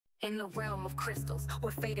In the realm of crystals,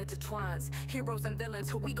 where fate intertwines, heroes and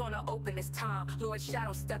villains who we gonna open this time. Lord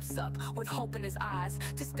Shadow steps up with hope in his eyes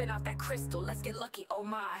to spin out that crystal. Let's get lucky, oh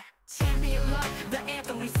my. Champion luck, the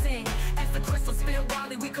anthem we sing. As the crystals spin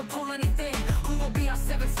wildly, we could pull anything. Who will be our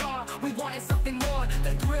 7-star? We wanted something more.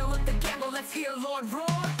 The thrill of the gamble, let's hear Lord roar.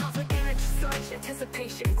 Cosmic energy surge,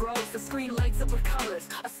 anticipation grows. The screen lights up with colors,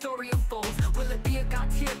 a story unfolds. Will it be a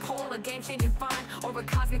god-tier poll, a game-changing find, or a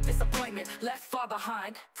cosmic disappointment left far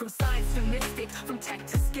behind? From science to mystic, from tech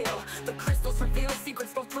to skill, the crystals reveal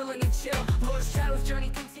secrets both thrilling and chill. Lord Shadow's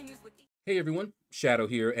journey continues with... Hey everyone, Shadow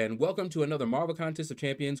here, and welcome to another Marvel Contest of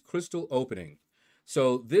Champions crystal opening.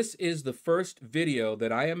 So this is the first video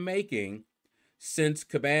that I am making since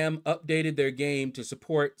Kabam updated their game to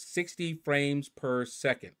support 60 frames per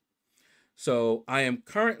second. So I am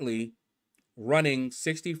currently running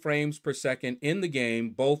 60 frames per second in the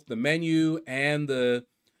game, both the menu and the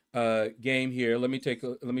game here. Let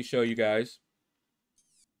me show you guys.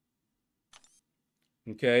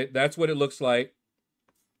 Okay, that's what it looks like.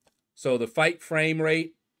 So the fight frame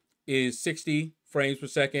rate is 60 frames per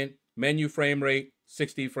second. Menu frame rate,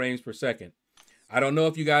 60 frames per second. I don't know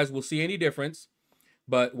if you guys will see any difference,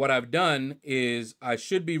 but what I've done is I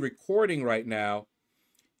should be recording right now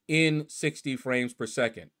in 60 frames per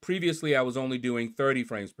second. Previously, I was only doing 30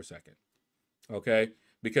 frames per second, okay?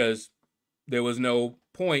 Because there was no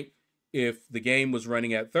point if the game was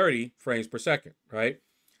running at 30 frames per second, right?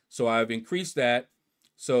 So I've increased that.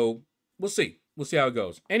 So we'll see. We'll see how it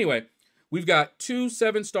goes. Anyway, we've got 2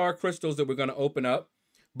 7-star crystals that we're going to open up.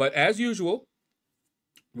 But as usual,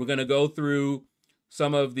 we're going to go through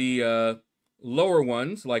some of the lower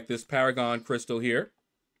ones, like this Paragon crystal here.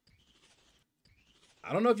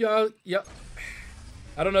 I don't know if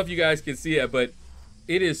I don't know if you guys can see it, but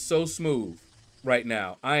it is so smooth right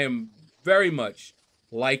now. I am very much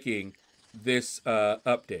liking this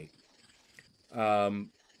update.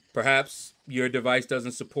 Perhaps your device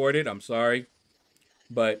doesn't support it. I'm sorry.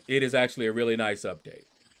 But it is actually a really nice update.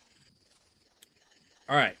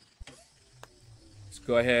 All right. Let's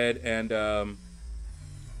go ahead and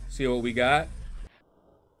see what we got.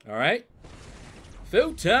 All right.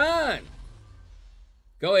 Photon.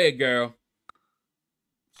 Go ahead, girl.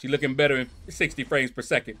 She looking better in 60 frames per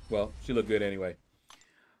second. Well, she looked good anyway.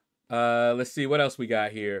 Let's see what else we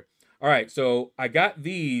got here. All right, so I got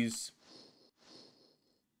these.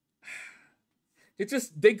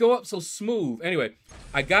 They go up so smooth. Anyway,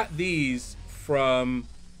 I got these from,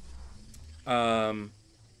 I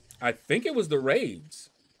think it was the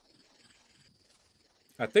raids.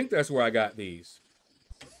 I think that's where I got these.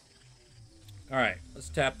 All right, let's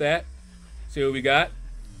tap that. See what we got.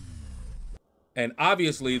 And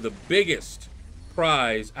obviously the biggest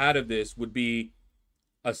prize out of this would be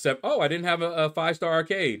a 7. Oh, I didn't have a 5-star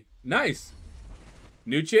arcade. Nice.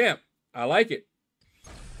 New champ. I like it.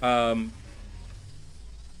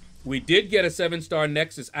 We did get a 7-star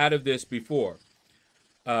Nexus out of this before.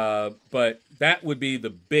 But that would be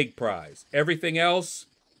the big prize. Everything else,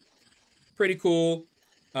 pretty cool.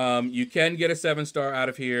 You can get a 7-star out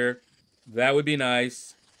of here. That would be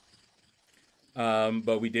nice.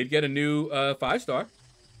 But we did get a new 5-star.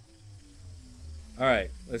 All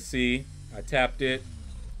right, let's see. I tapped it.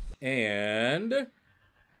 And...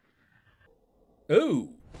 ooh,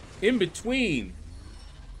 in between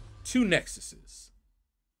 2 Nexuses.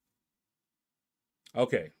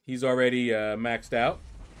 Okay, he's already maxed out.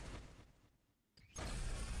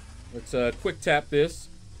 Let's quick tap this.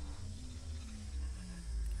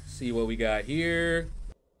 See what we got here.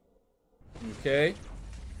 Okay.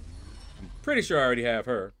 I'm pretty sure I already have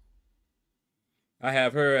her. I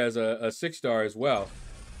have her as a 6-star as well.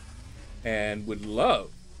 And would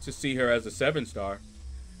love to see her as a 7-star.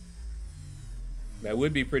 That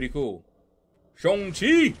would be pretty cool.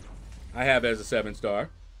 Shang-Chi I have as a 7-star.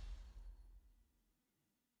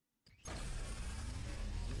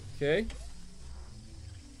 Okay.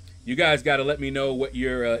 You guys got to let me know what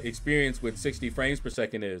your experience with 60 frames per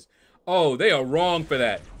second is. Oh, they are wrong for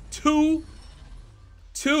that. Two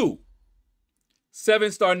 7-star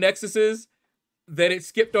Nexuses that it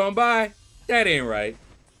skipped on by. That ain't right.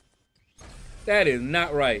 That is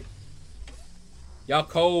not right. Y'all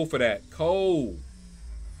cold for that. Cold.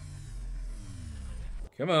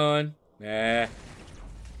 Come on. Nah.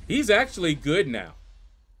 He's actually good now.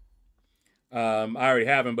 I already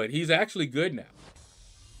have him, but he's actually good now.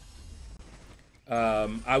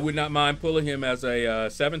 I would not mind pulling him as a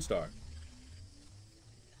 7-star.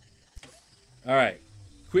 All right.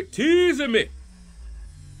 Quit teasing me.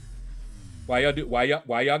 Why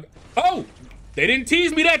y'all? Oh, they didn't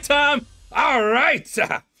tease me that time. All right.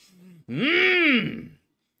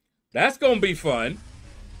 That's gonna be fun.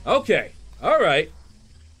 Okay. All right.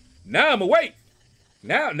 Now I'm awake.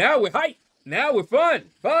 Now we're hyped. Now we're fun.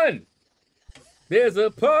 Fun. There's a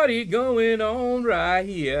party going on right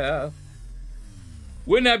here.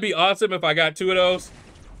 Wouldn't that be awesome if I got 2 of those?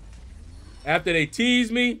 After they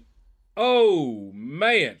tease me? Oh,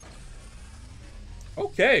 man.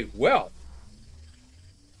 Okay, well.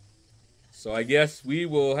 So I guess we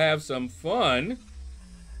will have some fun.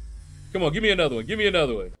 Come on, give me another one. Give me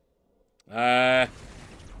another one.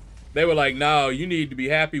 They were like, no, you need to be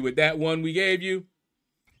happy with that one we gave you.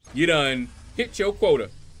 You done hit your quota.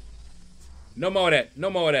 No more of that. No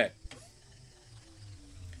more of that.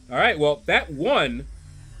 All right, well, that one.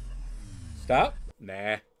 Stop.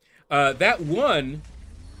 Nah. That one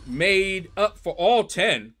made up for all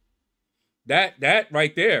 10. That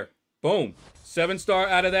right there. Boom. 7-star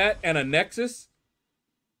out of that and a Nexus.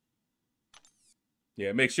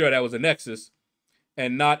 Yeah, make sure that was a Nexus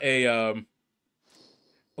and not a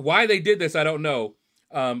why they did this, I don't know.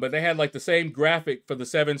 But they had like the same graphic for the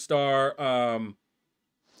 7-star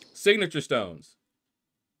signature stones.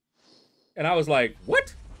 And I was like,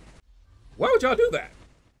 what? Why would y'all do that?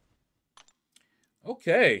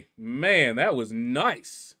 Okay, man, that was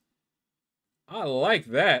nice. I like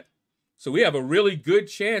that. So we have a really good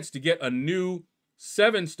chance to get a new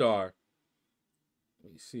 7-star.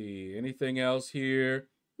 Let me see, anything else here?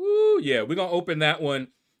 Woo, yeah, we're gonna open that one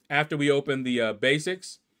after we open the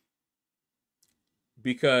basics,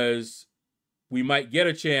 because we might get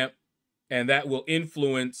a champ and that will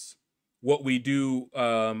influence what we do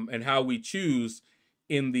and how we choose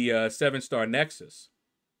in the 7-star Nexus.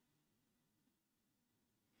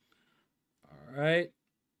 All right.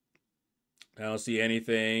 I don't see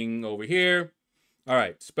anything over here. All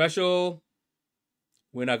right, special.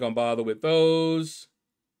 We're not going to bother with those.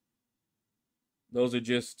 Those are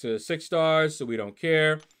just 6 stars, so we don't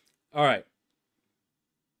care. All right.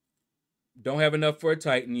 Don't have enough for a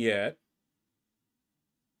Titan yet.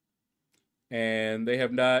 And they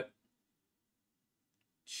have not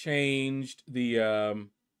changed the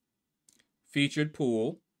featured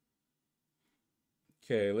pool.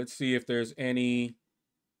 Okay, let's see if there's any.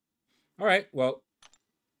 All right, well,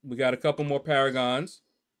 we got a couple more Paragons.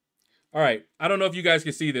 All right, I don't know if you guys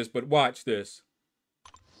can see this, but watch this.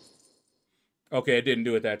 Okay, it didn't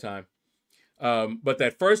do it that time. But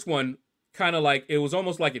that first one, kind of like, it was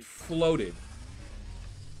almost like it floated.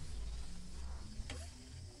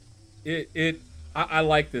 I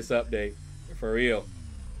like this update, for real.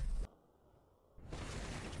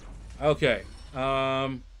 Okay,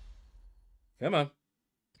 come on.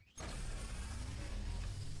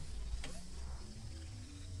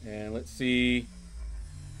 And let's see.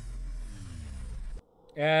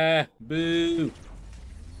 Ah, boo.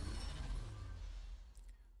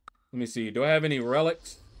 Let me see. Do I have any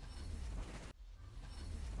relics?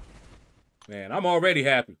 Man, I'm already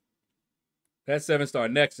happy. That 7-star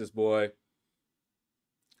Nexus, boy.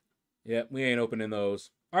 Yep, we ain't opening those.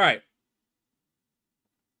 All right.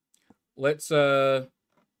 Let's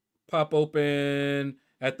pop open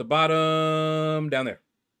at the bottom down there.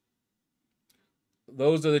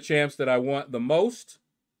 Those are the champs that I want the most.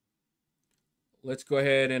 Let's go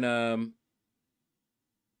ahead and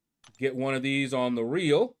get one of these on the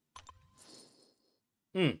reel.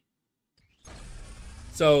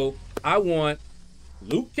 So I want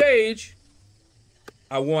Luke Cage,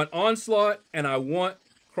 I want Onslaught, and I want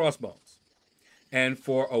Crossbones. And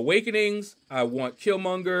for Awakenings, I want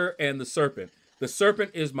Killmonger and the Serpent. The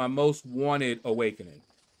Serpent is my most wanted awakening.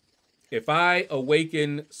 If I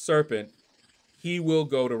awaken Serpent, he will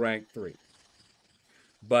go to rank 3.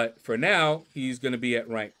 But for now, he's going to be at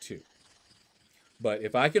rank 2. But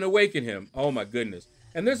if I can awaken him, oh my goodness.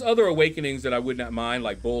 And there's other awakenings that I would not mind,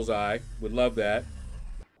 like Bullseye. Would love that.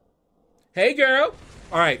 Hey, girl.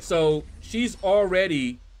 All right, so she's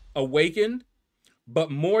already awakened, but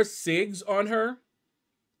more SIGs on her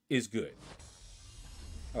is good.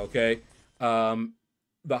 Okay?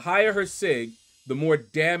 The higher her SIG, the more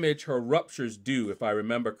damage her ruptures do, if I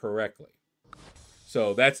remember correctly.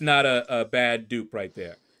 So that's not a bad dupe right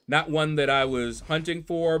there. Not one that I was hunting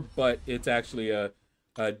for, but it's actually a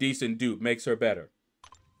decent dupe. Makes her better.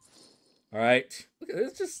 All right. Look at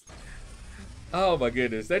this. Just, oh my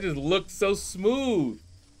goodness. That just looks so smooth.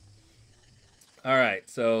 All right.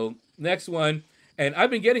 So next one. And I've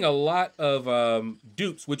been getting a lot of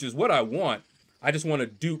dupes, which is what I want. I just want to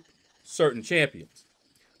dupe certain champions.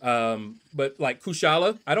 But like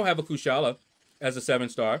Kushala, I don't have a Kushala as a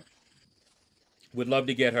 7-star. Would love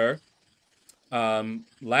to get her.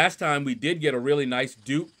 Last time we did get a really nice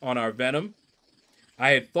dupe on our Venom.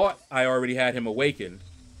 I had thought I already had him awakened.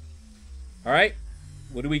 All right,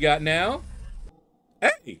 what do we got now?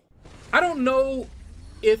 Hey, I don't know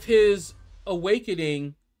if his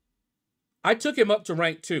awakening, I took him up to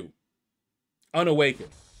rank 2, unawakened.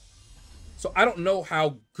 So I don't know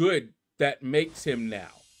how good that makes him now.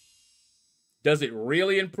 Does it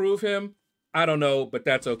really improve him? I don't know, but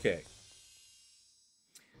that's okay.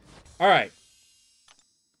 All right.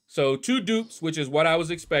 So 2 dupes, which is what I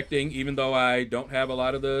was expecting, even though I don't have a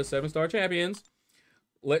lot of the 7-star champions.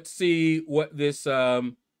 Let's see what this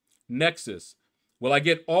Nexus. Will I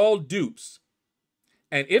get all dupes?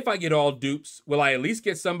 And if I get all dupes, will I at least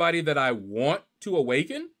get somebody that I want to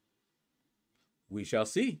awaken? We shall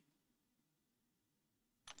see.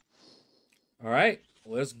 All right.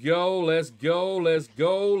 Let's go, let's go, let's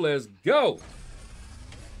go, let's go.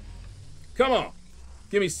 Come on.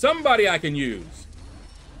 Give me somebody I can use.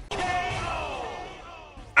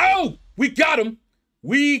 Oh, we got him.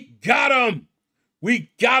 We got him.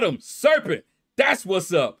 We got him. Serpent. That's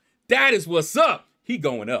what's up. That is what's up. He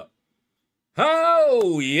going up.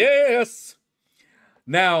 Oh, yes.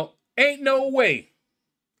 Now, ain't no way.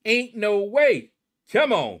 Ain't no way.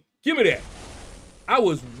 Come on. Give me that. I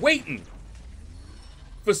was waiting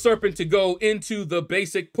for Serpent to go into the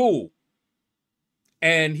basic pool.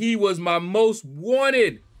 And he was my most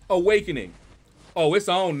wanted awakening. Oh, it's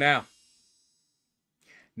on now.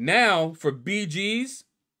 Now, for BG's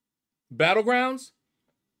Battlegrounds,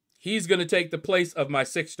 he's going to take the place of my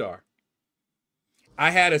 6-star.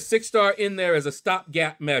 I had a 6-star in there as a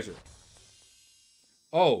stopgap measure.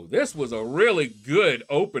 Oh, this was a really good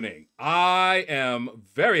opening. I am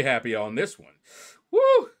very happy on this one.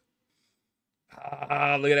 Woo!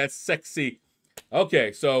 Ah, look at that sexy.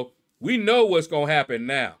 Okay, so we know what's going to happen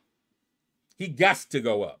now. He got to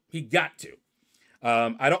go up. He got to.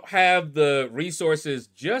 I don't have the resources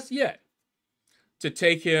just yet to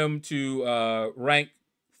take him to rank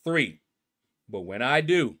 3. But when I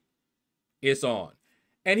do, it's on.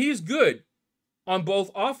 And he's good on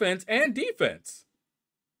both offense and defense.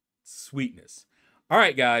 Sweetness. All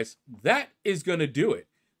right, guys, that is going to do it.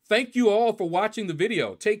 Thank you all for watching the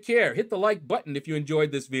video. Take care. Hit the like button if you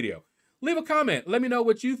enjoyed this video. Leave a comment. Let me know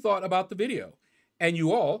what you thought about the video. And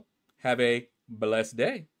you all have a blessed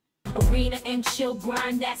day. Arena and chill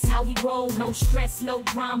grind, that's how we roll. No stress, no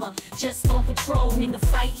drama, just on patrol. In the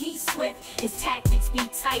fight, he's swift, his tactics be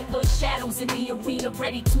tight. LordShaedow's in the arena,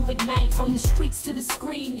 ready to ignite. From the streets to the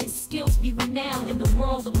screen, his skills be renowned. In the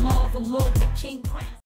world of Marvel, Lord the King.